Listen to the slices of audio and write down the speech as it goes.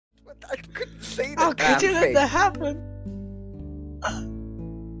I couldn't see How that could you damn let thing. that happen?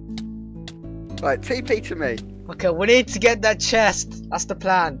 Right, TP to me. Okay, we need to get that chest. That's the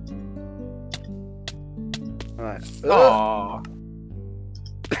plan. Right. Oh.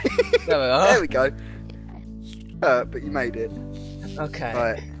 There we go. There we go. But you made it. Okay.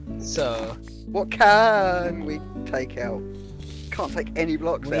 Right. So What can we take out? Can't take any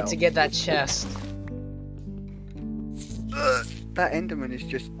blocks we need out. to get that chest. That Enderman is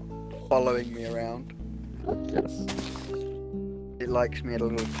just following me around. It likes me a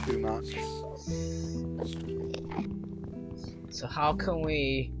little too much. So how can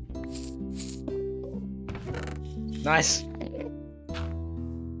we? Nice.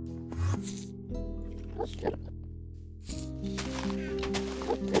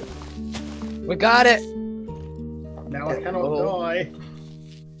 We got it. Now I cannot Oh. die.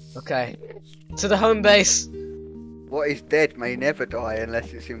 Okay. To the home base. What is dead may never die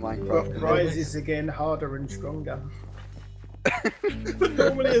unless it's in Minecraft. Rises again harder and stronger.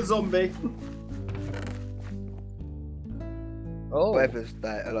 Normally a zombie. Oh. Whatever's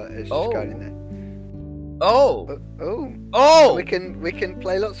there, like, it's just Oh. going in there. Oh. Oh. Oh. We can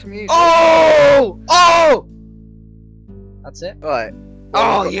play lots of music. Oh. Oh. That's it. Right.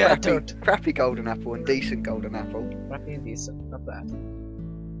 Oh, we've got yeah, crappy golden apple and decent golden apple. Crappy and decent. Not bad.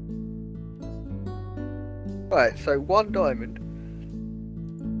 Right, so 1 diamond.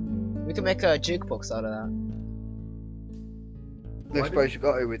 We can make a jukebox out of that. I suppose you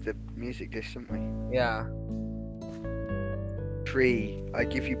got to with the music disc, haven't we? Yeah. Tree, I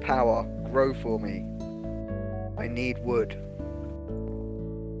give you power. Grow for me. I need wood.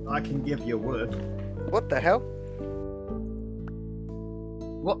 I can give you wood. What the hell?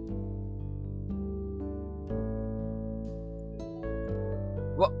 What?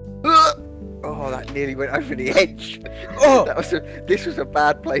 What? Oh, that nearly went over the edge. Oh! This was a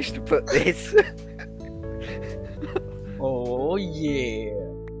bad place to put this. Oh yeah.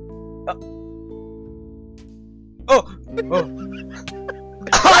 Oh! Oh!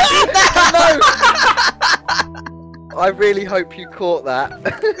 I really hope you caught that.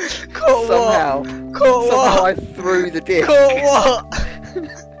 Caught Somehow. what? Caught Somehow what? I threw the disc. Caught what?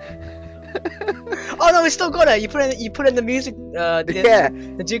 Oh no, we still got it. You put in the music, Yeah.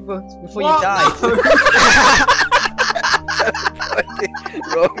 the jukebox before What? you died.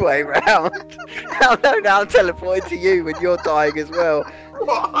 Wrong way round. Now, no, now I'm teleporting to you when you're dying as well.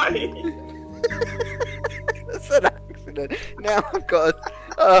 Why? That's an accident. Now I've got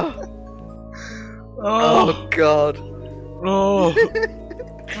a... Oh, oh God. Oh.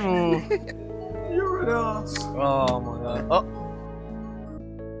 Oh. You're an ass. Oh my god. Oh.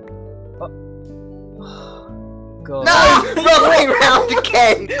 Oh. God. No! Wrong way round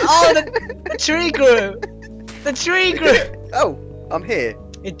again! Oh, the tree grew. The tree grew. Oh, I'm here.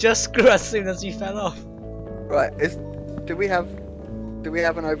 It just grew as soon as you fell off. Right, do we have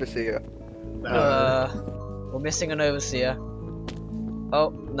an overseer? We're missing an overseer. Oh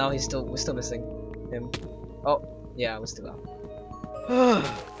no, we're still missing him. Oh yeah, we're still out.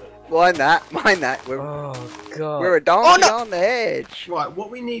 Mind that. Oh god. We're a donkey no! on the edge. Right,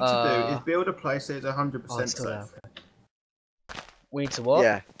 what we need to do is build a place that's 100% Oh, it's still safe. We need to what?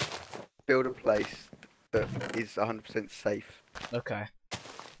 Yeah. Build a place that is 100% safe. Okay.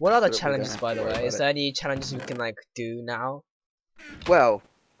 What other So that we challenges, don't have by to the worry way? Is about there any challenges we can like do now? Well,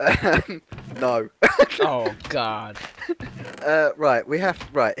 no. Oh god. Right,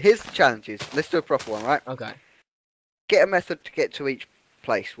 here's the challenges. Let's do a proper one, right? Okay. Get a method to get to each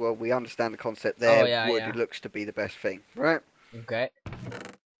place. Well, we understand the concept there. Oh, yeah, Wood yeah. looks to be the best thing, right? Okay.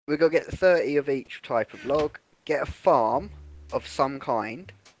 We're going to get 30 of each type of log. Get a farm of some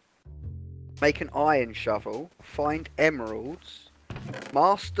kind. Make an iron shovel. Find emeralds.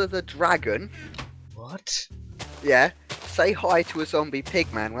 Master the dragon. What? Yeah. Say hi to a zombie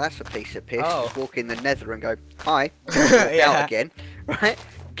pigman. Well, that's a piece of piss. Oh. Just walk in the nether and go, hi. Yeah. Out again. Right?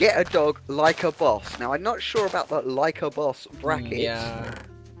 Get a dog like a boss. Now, I'm not sure about that like a boss brackets. Yeah.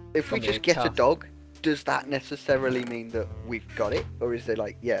 If we Probably just get a tough. dog, does that necessarily mean that we've got it? Or is there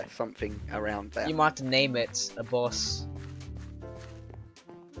like, yeah, something around there? You might have to name it a boss.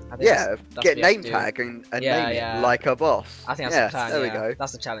 I think Yeah, that's get what you have name to do. tag and Yeah, name yeah. it like a boss. I think that's yeah, the plan. there Yeah. we go.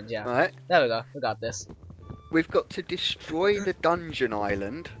 That's the challenge. Yeah. Alright, There we go. We got this. we've got to destroy the dungeon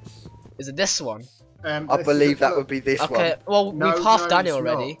island. Is it this one? I this believe is that would be this Okay. one. Well, No, we've half no, done it it's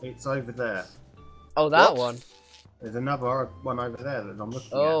already. not. It's over there. Oh, that What? one. There's another one over there that I'm looking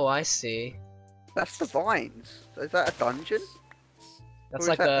Oh, I see. That's the vines. Is that a dungeon? That's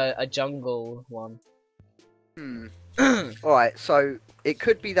Or is like that a jungle one. Alright, so it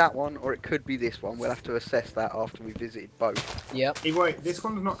could be that one or it could be this one. We'll have to assess that after we visited both. Yep. Hey, wait, this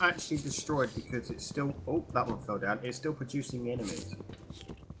one's not actually destroyed because it's still... Oh, that one fell down. It's still producing enemies.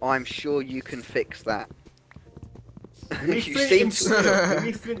 I'm sure you can fix that. Give me You flint seem and to- steel. Give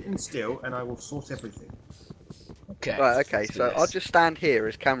me flint and steel and I will sort everything. Okay. Right, okay, let's do so this. I'll just stand here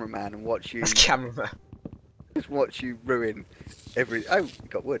as cameraman and watch you As cameraman. just watch you ruin every... Oh, we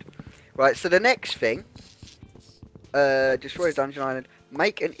got wood. Right, so the next thing... destroy a dungeon island.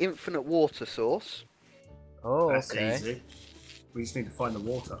 Make an infinite water source. Oh, That's okay. easy. We just need to find the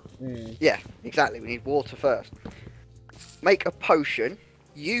water. Yeah, exactly. We need water first. Make a potion.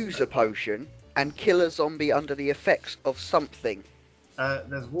 Use a potion. And kill a zombie under the effects of something.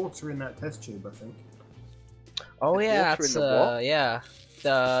 There's water in that test tube, I think. Oh There's yeah, water it's in the what? yeah,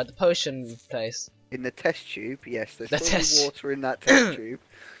 the potion place. In the test tube, yes, there's The probably test- water in that test tube.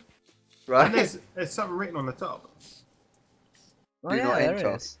 And Right? there's something written on the top. Oh Do yeah, not there enter.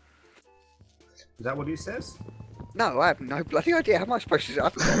 it is. Is that what he says? No, I have no bloody idea. How am I supposed to...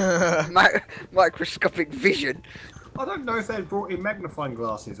 I've got microscopic vision. I don't know if they brought in magnifying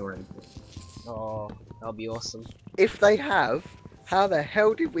glasses or anything. Oh, that'll be awesome. If they have, how the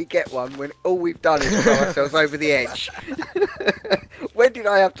hell did we get one when all we've done is throw ourselves over the edge? When did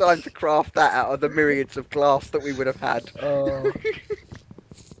I have time to craft that out of the myriads of glass that we would have had? Oh.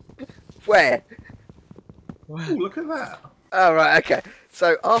 Where? Oh, look at that. Oh, right, okay.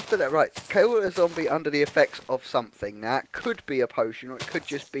 So after that, right, kill a zombie under the effects of something. Now, it could be a potion or it could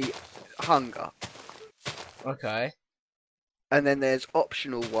just be hunger. Okay. And then there's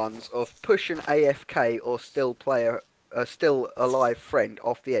optional ones of push an AFK or still still alive friend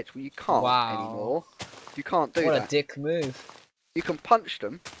off the edge. Well, you can't Wow. anymore. You can't do What that. a dick move. You can punch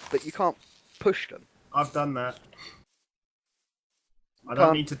them, but you can't push them. I've done that. I Can't-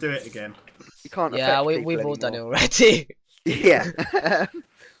 don't need to do it again. You can't Yeah, affect people we've all done it anymore. already. Yeah.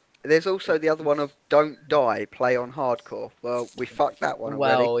 There's also the other one of don't die, play on hardcore. Well, we fucked that one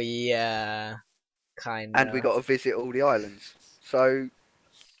already. Well, yeah, kind of. And we got to visit all the islands. So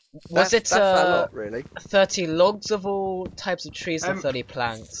Was that's it a lot, really. 30 logs of all types of trees or 30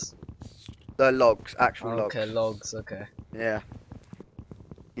 planks? The logs, actual logs. Okay, logs. Okay. Yeah.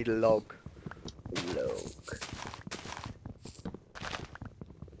 Need a log. Log.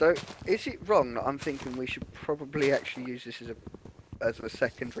 So, is it wrong that I'm thinking we should probably actually use this as a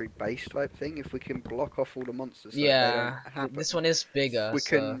secondary base type thing if we can block off all the monsters? So that they Yeah, don't happen? this one is bigger, We so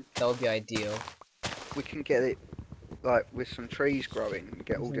can- that would be ideal. We can get it like with some trees growing and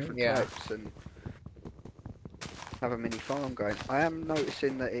get all Mhm, different yeah. types and have a mini farm going. I am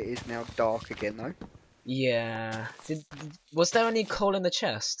noticing that it is now dark again though. Yeah. Was there any coal in the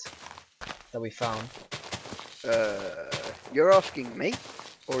chest that we found? You're asking me,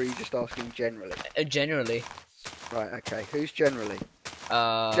 or are you just asking generally? Generally. Right. Okay. Who's generally?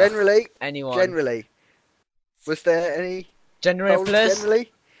 Uh, Generally. anyone. Generally. Was there any Generally, coal please.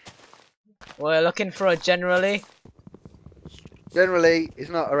 generally? We're looking for a generally. Generally is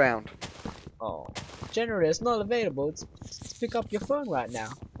not around. Oh. Generally, it's not available. It's pick up your phone right now.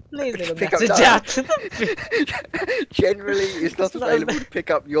 Please leave a Pick up message that. out. Generally is not It's not available to pick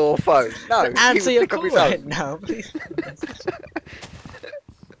up your phone. No, he Answer would your pick up call his right own. now, please.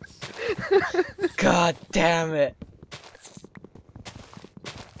 God damn it.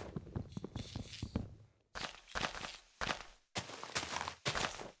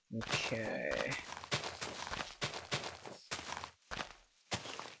 Okay.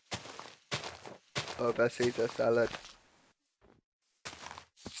 Oh, that's Caesar salad.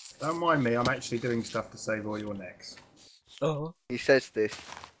 Don't mind me, I'm actually doing stuff to save all your necks. Oh. He says this.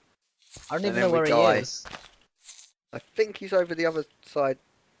 I don't And even then know we where die. he is. I think he's over the other side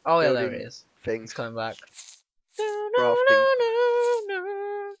Oh yeah, there building he is. He's things. coming back. Crafting.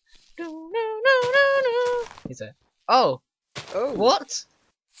 He's there. Oh, Oh, what?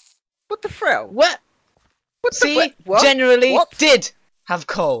 What the frell? What? What See, the what? generally What? did have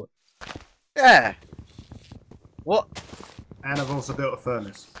coal. Yeah. What? And I've also built a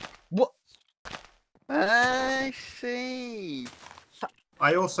furnace. What? I see.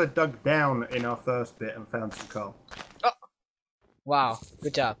 I also dug down in our first bit and found some coal. Wow,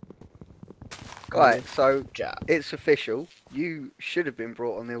 good job. Right, so Good job. it's official. You should have been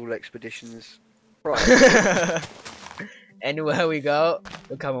brought on the all expeditions. Right. Anywhere we go,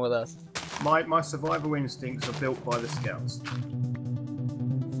 you're coming with us. My survival instincts are built by the scouts.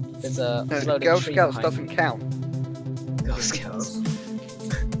 There's a No, floating Girl tree Scouts behind doesn't count. you. Girl Scouts.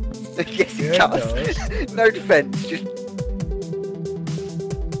 Yes, Yeah, it it does. No defense, just